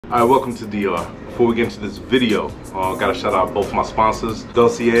Alright, welcome to DR. Before we get into this video, gotta shout out both my sponsors.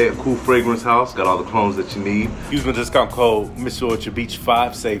 Dossier, a cool fragrance house, got all the clones that you need. Use my discount code Mr. Orchard Beach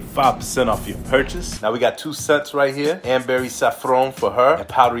 5, save 5% off your purchase. Now we got two scents right here, Amberry Saffron for her, and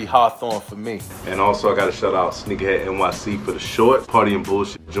Powdery Hawthorn for me. And also I gotta shout out SNKRHEADNYC for the short, party and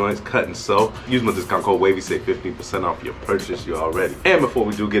bullshit joints, cut and sew. Use my discount code WAVY, save 15% off your purchase, you're already. And before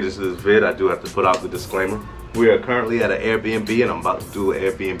we do get into this vid, I do have to put out the disclaimer. We are currently at an Airbnb and I'm about to do an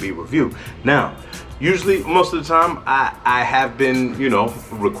Airbnb review. Now, usually, most of the time, I have been, you know,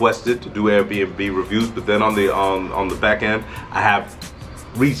 requested to do Airbnb reviews, but then on the back end, I have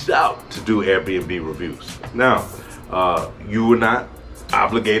reached out to do Airbnb reviews. Now, you were not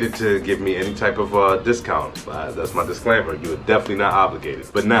obligated to give me any type of discount. That's my disclaimer. You are definitely not obligated.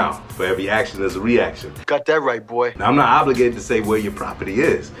 But now, for every action, there's a reaction. Got that right, boy. Now, I'm not obligated to say where your property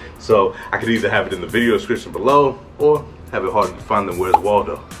is. So I could either have it in the video description below or have it harder to find than Where's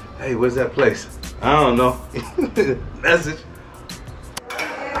Waldo. Hey, where's that place? I don't know. Message.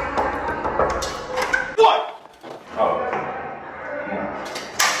 What? Oh.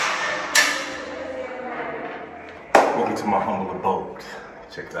 Welcome to my humble abode.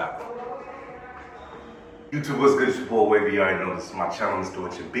 Check it out. YouTube, what's good? It's your boy Wavy. You already know this is my channel, Mr.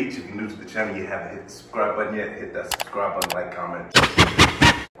 Orchard Beach. If you're new to the channel, you haven't hit the subscribe button yet, hit that subscribe button, like, comment,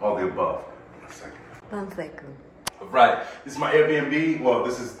 all the above. 1 second. Right, this is my Airbnb. Well,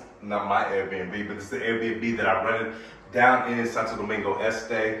 this is not my Airbnb, but this is the Airbnb that I rented down in Santo Domingo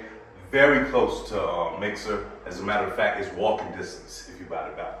Este, very close to Mixer. As a matter of fact, it's walking distance if you buy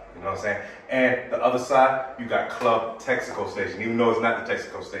it about. You know what I'm saying? And the other side, you got Club Texaco Station, even though it's not the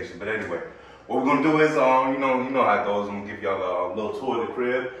Texaco Station. But anyway, what we're gonna do is, you know how it goes. I'm gonna give y'all a little tour of the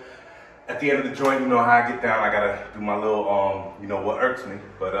crib. At the end of the joint, you know how I get down. I gotta do my little, you know, what irks me.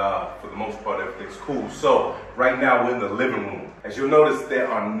 But for the most part, everything's cool. So right now we're in the living room. As you'll notice, there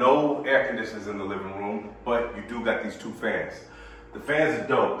are no air conditioners in the living room, but you do got these two fans. The fans are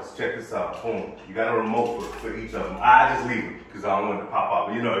dope, cause check this out, boom. You got a remote for each of them. I just leave it, cause I don't want it to pop up.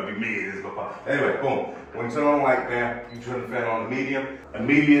 But you know, it'd be me, it's gonna pop. Anyway, boom. When you turn on the light, bam, you turn the fan on the medium.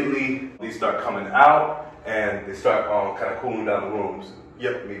 Immediately, they start coming out, and they start kind of cooling down the rooms.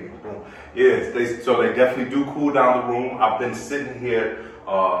 Yep, medium, boom. Yes, so they definitely do cool down the room. I've been sitting here,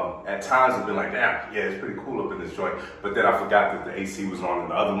 at times I've been like, damn, yeah, it's pretty cool up in this joint. But then I forgot that the AC was on in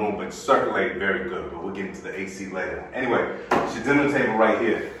the other room, but it circulated very good. But we'll get into the AC later. Anyway, it's your dinner table right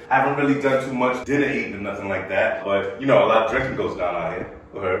here. I haven't really done too much dinner eating or nothing like that, but you know, a lot of drinking goes down out here.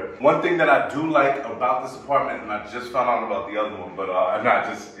 One thing that I do like about this apartment, and I just found out about the other one, but I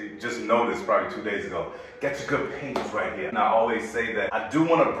just noticed probably 2 days ago, got your good paintings right here. And I always say that I do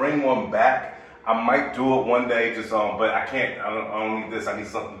want to bring one back. I might do it one day, just but I can't. I don't need this. I need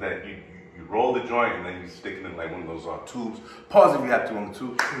something that you roll the joint and then you stick it in like one of those tubes. Pause if you have to on the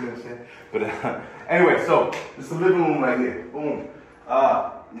tube. You know what I'm saying? But anyway, so this is the living room right here. Boom.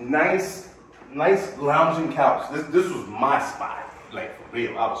 Nice lounging couch. This was my spot. Like for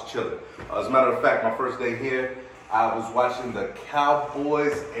real, I was chilling. As a matter of fact, my first day here, I was watching the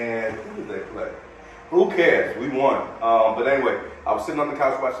Cowboys and who did they play? Who cares? We won. But anyway, I was sitting on the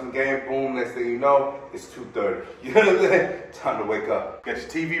couch watching the game. Boom, next thing you know, it's 2:30. You know what I'm saying? Time to wake up. Got your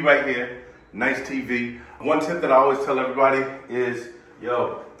TV right here. Nice TV. One tip that I always tell everybody is,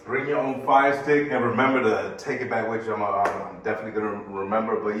 yo, bring your own fire stick and remember to take it back with you. I'm definitely gonna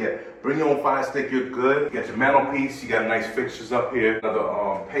remember, but yeah, bring your own fire stick, you're good. You got your mantelpiece, you got nice fixtures up here,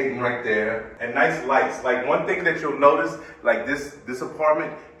 another painting right there, and nice lights. Like one thing that you'll notice, like this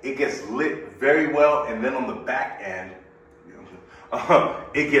apartment, it gets lit very well, and then on the back end,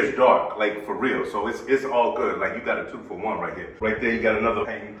 it gets dark, like for real. So it's all good. Like you got a 2-for-1 right here. Right there, you got another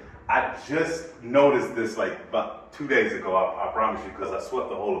painting. I just noticed this like about 2 days ago, I promise you, because I swept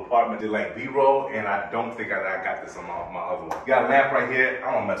the whole apartment. Did like B-roll, and I don't think I got this on my other one. Got a lamp right here.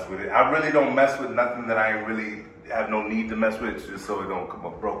 I don't mess with it. I really don't mess with nothing that I really have no need to mess with, just so it don't come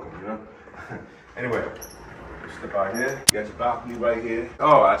up broken, you know? Anyway, step out here. You got your balcony right here.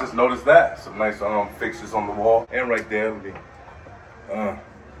 Oh, I just noticed that. Some nice fixtures on the wall. And right there, let me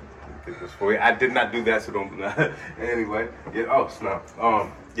get this for you. I did not do that, so don't. Anyway, yeah. Oh snap.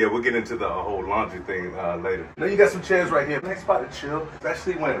 Yeah, we'll get into the whole laundry thing later. Now you got some chairs right here. Nice spot to chill,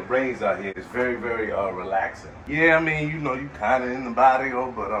 especially when it rains out here. It's very, very relaxing. Yeah, I mean, you know, you kind of in the body,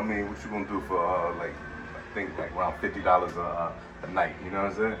 but I mean, what you gonna do for like, I think like around $50 a night. You know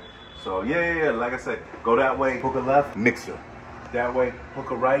what I'm saying? So yeah. Like I said, go that way, hook a left, Mixer. That way,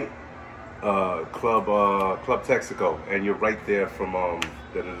 hook a right, Club Texaco, and you're right there from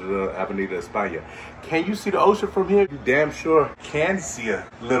Avenida España. Can you see the ocean from here? You damn sure can see a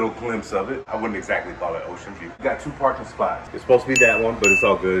little glimpse of it. I wouldn't exactly call it ocean view. You got 2 parking spots. It's supposed to be that one, but it's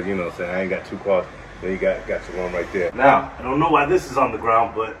all good. You know what I'm saying? I ain't got 2 cars. Then you got your one right there. Now, I don't know why this is on the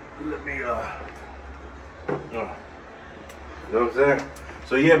ground, but let me, you know what I'm saying?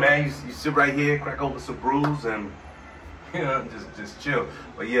 So yeah, man, you sit right here, crack open some brews, and you know, just chill.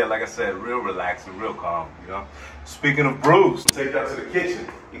 But yeah, like I said, real relaxing, real calm, you know. Speaking of brews, take that to the kitchen.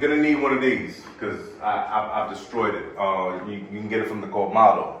 You're gonna need one of these, because I've destroyed it. You can get it from the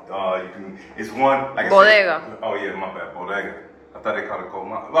Colmado. It's one, like Bodega. I said, oh yeah, my bad, Bodega. I thought they called it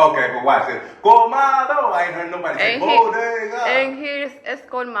Colmado. Okay, but watch it. Colmado! I ain't heard nobody say Bodega. And here is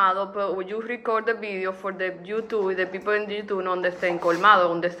Colmado, but when you record the video for the YouTube, the people in YouTube don't understand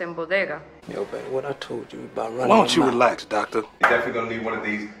Colmado, understand Bodega. Yo, baby, what I told you about running. Why don't you relax, doctor? You're definitely gonna need one of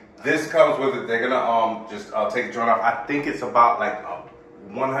these. This comes with it. They're gonna just take the joint off. I think it's about like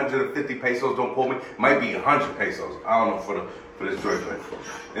 150 pesos. Don't quote me. Might be 100 pesos. I don't know for this joint, but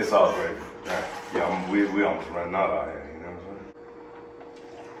it's all great. Right. Yeah, we almost running out of here. You know what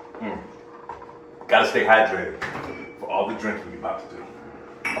I'm saying? Gotta stay hydrated for all the drinking you're about to do.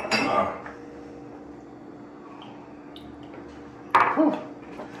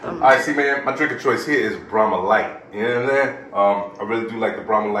 Alright, see man, my drink of choice here is Brahma Light. You know what I'm saying? I really do like the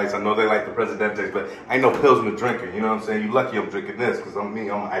Brahma Lights. I know they like the Presidentes, but I ain't no Pilsner drinker. You know what I'm saying? You lucky I'm drinking this, because I'm an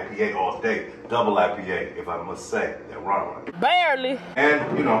IPA all day. Double IPA, if I must say. That wrong. Barely.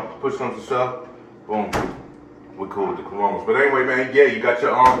 And, you know, push on the shove. Boom. We're cool with the Coronas. But anyway, man, yeah, you got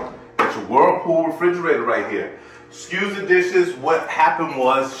your Whirlpool refrigerator right here. Excuse the dishes. What happened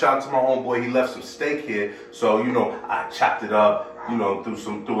was, shout out to my homeboy, he left some steak here. So, you know, I chopped it up. You know, threw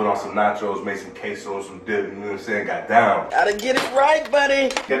it on some nachos, made some queso, some dip, you know what I'm saying, got down. Gotta get it right, buddy.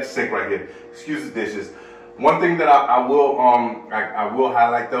 Got the sink right here. Excuse the dishes. One thing that I will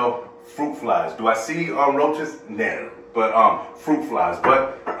highlight though, fruit flies. Do I see roaches? No. But fruit flies.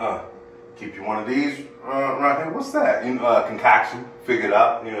 But keep you one of these right here. What's that? Concoction. Figure it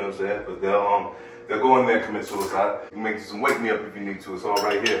out, you know what I'm saying? But they'll go in there and commit suicide. You can make some wake me up if you need to. It's all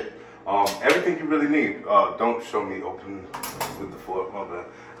right here. Everything you really need. Don't show me open with the fork, my bad.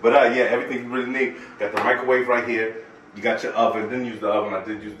 But yeah, everything you really need. Got the microwave right here. You got your oven. Didn't use the oven. I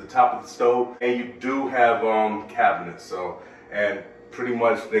did use the top of the stove. And you do have cabinets. So, and pretty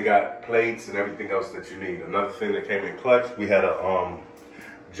much they got plates and everything else that you need. Another thing that came in clutch, we had a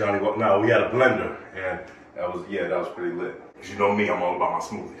we had a blender, and that was pretty lit. Cause you know me, I'm all about my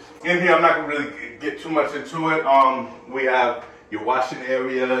smoothies. In here, I'm not gonna really get too much into it. We have your washing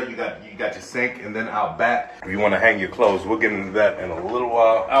area, you got your sink, and then out back, if you want to hang your clothes, we'll get into that in a little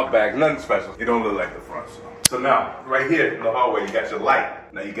while. Out back, nothing special. It don't look like the front. So now, right here in the hallway, you got your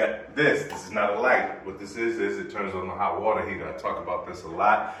light. Now you got this. This is not a light. What this is it turns on the hot water heater. I talk about this a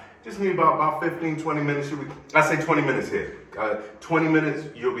lot. Just need about 15, 20 minutes. I say 20 minutes here. 20 minutes,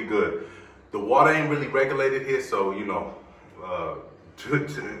 you'll be good. The water ain't really regulated here, so you know,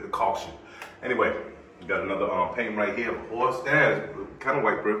 to caution. Anyway. You got another painting right here of a horse. Damn, kind of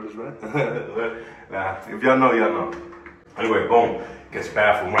white privilege, right? Nah, if y'all know, y'all know. Anyway, boom. Gets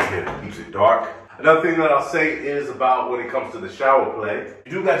bathroom right here. Keeps it dark. Another thing that I'll say is about when it comes to the shower play.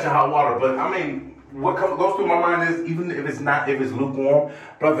 You do got your hot water, but I mean, what goes through my mind is, even if it's lukewarm,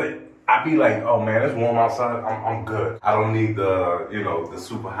 brother, I be like, oh man, it's warm outside. I'm good. I don't need the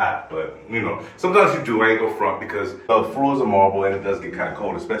super hot, but you know, sometimes you do. I ain't go front because the floors are marble and it does get kind of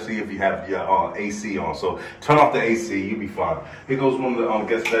cold, especially if you have your AC on. So turn off the AC, you'll be fine. Here goes one of the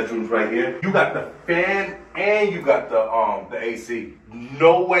guest bedrooms right here. You got the fan and you got the AC.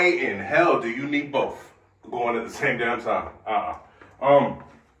 No way in hell do you need both going at the same damn time.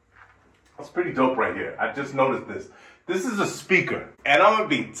 That's pretty dope right here. I just noticed this. This is a speaker, and I'm gonna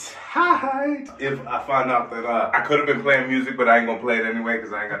be tight if I find out that I could have been playing music, but I ain't gonna play it anyway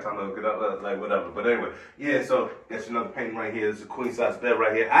because I ain't got time to look it up, like whatever. But anyway, yeah, so that's another painting right here. There's a queen size bed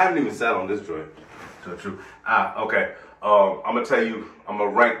right here. I haven't even sat on this joint. So true. Okay. I'm gonna tell you, I'm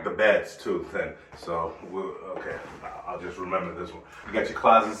gonna rank the beds too then. So, okay, I'll just remember this one. You got your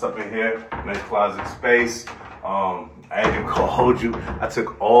closets up in here, nice closet space. I ain't even gonna hold you. I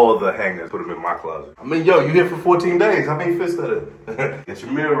took all the hangers, put them in my closet. I mean, yo, you here for 14 days. How many fists are there? Got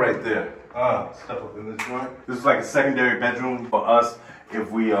your mirror right there. Step up in this joint. This is like a secondary bedroom for us.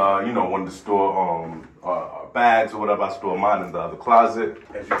 If we, wanted to store our bags or whatever, I store mine in the other closet.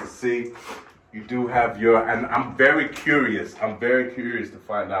 As you can see, you do have and I'm very curious to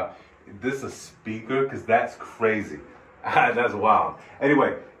find out, is this a speaker? Because that's crazy. That's wild.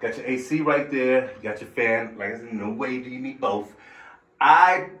 Anyway, got your AC right there. You got your fan. Like I said, no way do you need both.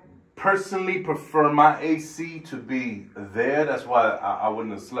 I personally prefer my AC to be there. That's why I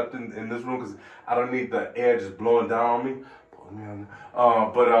wouldn't have slept in this room, because I don't need the air just blowing down on me.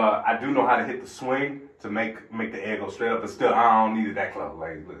 But I do know how to hit the swing to make the air go straight up, but still I don't need it that close.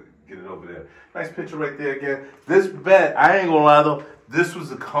 Like, look, get it over there. Nice picture right there again. This bed, I ain't gonna lie though, this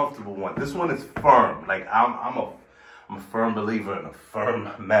was a comfortable one. This one is firm. Like, I'm a firm believer in a firm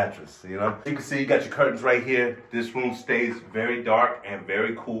mattress, you know? You can see you got your curtains right here. This room stays very dark and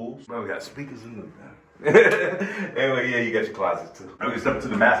very cool. Bro, we got speakers in the bed. Anyway, yeah, you got your closets too. Okay, step into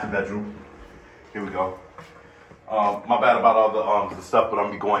the master bedroom. Here we go. My bad about all the stuff, but I'm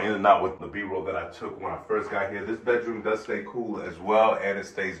gonna be going in and out with the B-roll that I took when I first got here. This bedroom does stay cool as well, and it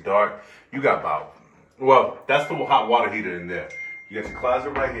stays dark. You got about, well, that's the hot water heater in there. You got your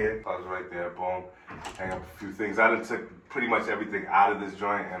closet right here, closet right there, boom. Hang up a few things. I done took pretty much everything out of this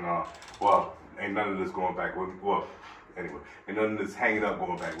joint, and well, ain't none of this going back with me. Well, anyway, ain't none of this hanging up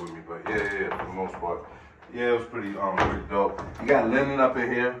going back with me, but yeah, for the most part. Yeah, it was pretty dope. You got linen up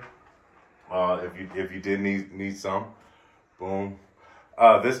in here. If you did need some, boom.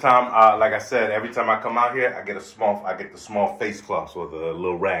 This time, like I said, every time I come out here, I get the small face cloths or the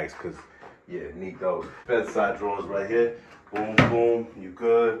little rags, cause yeah, need those. Bedside drawers right here, boom, boom, you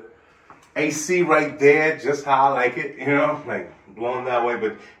good. AC right there, just how I like it, you know, like blowing that way.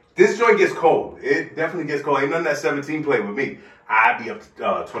 But this joint gets cold. It definitely gets cold. Ain't none of that 17 play with me. I'd be up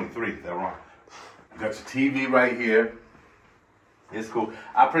to 23. That wrong. You got your TV right here. It's cool.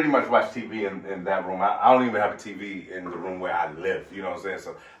 I pretty much watch TV in that room. I don't even have a TV in the room where I live. You know what I'm saying?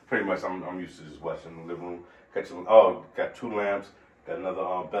 So pretty much I'm used to just watching in the living room. Got 2 lamps. Got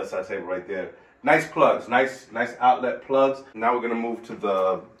another bedside table right there. Nice plugs. Nice outlet plugs. Now we're gonna move to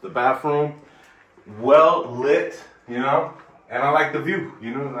the bathroom. Well lit, you know, and I like the view.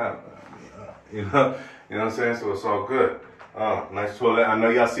 You know what I'm saying? So it's all good. Nice toilet. I know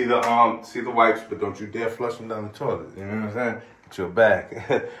y'all see the wipes, but don't you dare flush them down the toilet. You know what I'm saying? Get your back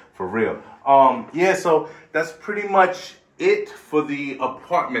for real. Yeah, so that's pretty much it for the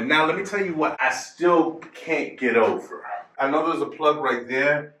apartment. Now let me tell you what I still can't get over. I know there's a plug right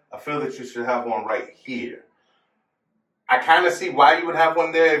there. I feel that you should have one right here. I kind of see why you would have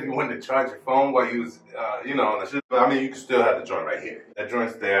one there if you wanted to charge your phone while you was, you know, on the shit. But I mean, you can still have the joint right here. That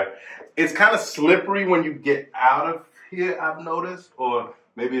joint's there. It's kind of slippery when you get out of here, I've noticed, or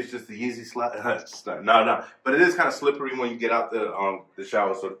maybe it's just the easy slide. No. But it is kind of slippery when you get out the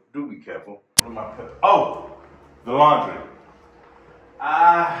shower, so do be careful. Oh, the laundry.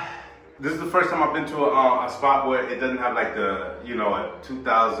 This is the first time I've been to a spot where it doesn't have like the, you know, a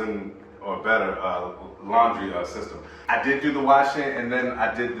 2000 or better laundry system. I did do the washing, and then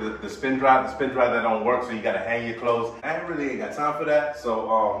I did the spin dry. The spin dry that don't work, so you gotta hang your clothes. I really ain't got time for that,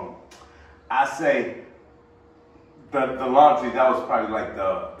 so I say the laundry, that was probably like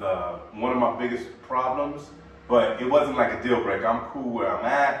the one of my biggest problems, but it wasn't like a deal breaker. I'm cool where I'm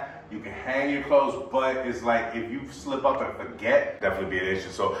at. You can hang your clothes, but it's like if you slip up and forget, definitely be an issue.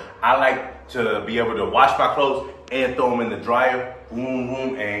 So I like to be able to wash my clothes and throw them in the dryer, boom,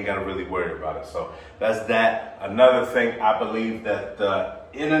 boom, and ain't gotta really worry about it. So that's that. Another thing, I believe that the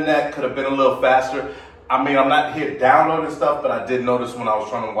internet could have been a little faster. I mean, I'm not here downloading stuff, but I did notice when I was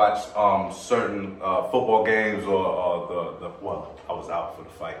trying to watch certain football games or well, I was out for the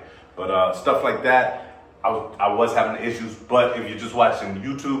fight, but stuff like that, I was having issues. But if you're just watching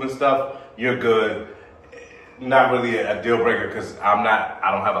YouTube and stuff, you're good. Not really a deal breaker, because I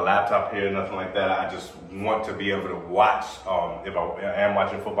don't have a laptop here, nothing like that. I just want to be able to watch. If I am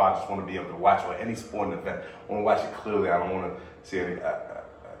watching football, I just want to be able to watch, or any sporting event. I want to watch it clearly. I don't want to see any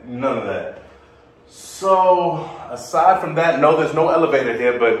none of that. So aside from that, no, there's no elevator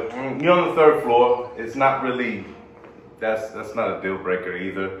here, but you're on the 3rd floor. It's not really, that's not a deal breaker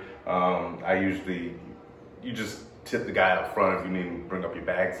either. You just tip the guy up front if you need to bring up your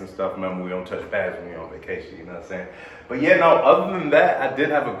bags and stuff. Remember, we don't touch bags when we're on vacation, you know what I'm saying? But yeah, no, other than that, I did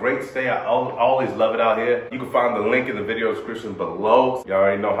have a great stay. I always love it out here. You can find the link in the video description below. You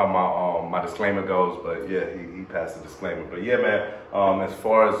already know how my disclaimer goes, but yeah, he passed the disclaimer. But yeah, man, as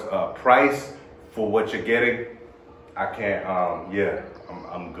far as price for what you're getting, I can't, yeah,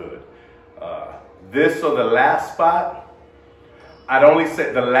 I'm good. This or the last spot, I'd only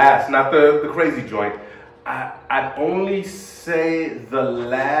say the last, not the crazy joint. I'd only say the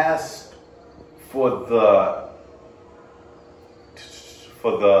last for the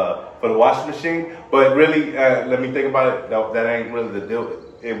washing machine, but really, let me think about it. That ain't really the deal.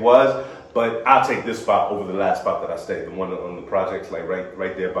 It was, but I'll take this spot over the last spot that I stayed, the one on the projects, like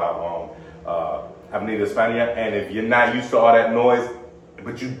right there by Avenida España. And if you're not used to all that noise,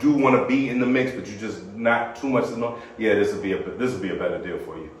 but you do want to be in the mix, but you just not too much to know. Yeah, this will be a better deal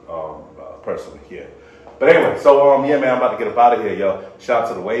for you, personally. Yeah. But anyway, so yeah, man, I'm about to get up out of here, yo. Shout out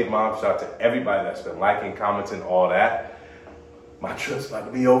to the Wave Mom. Shout out to everybody that's been liking, commenting, all that. My trip's about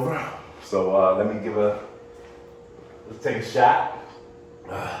to be over, so let's take a shot.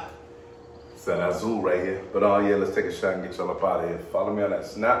 It's that Azul right here. But yeah, let's take a shot and get y'all up out of here. Follow me on that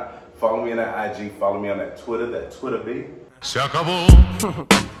Snap. Follow me on that IG. Follow me on that Twitter B. Se acabó.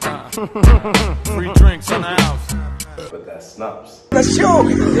 Free drinks in the house. But that's Snaps. It's your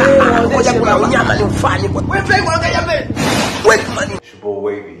boy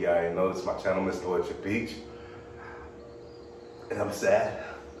Wavy, y'all already know this is my channel, Mr. Orchard Beach. And I'm sad.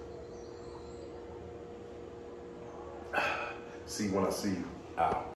 See you when I see you. Out.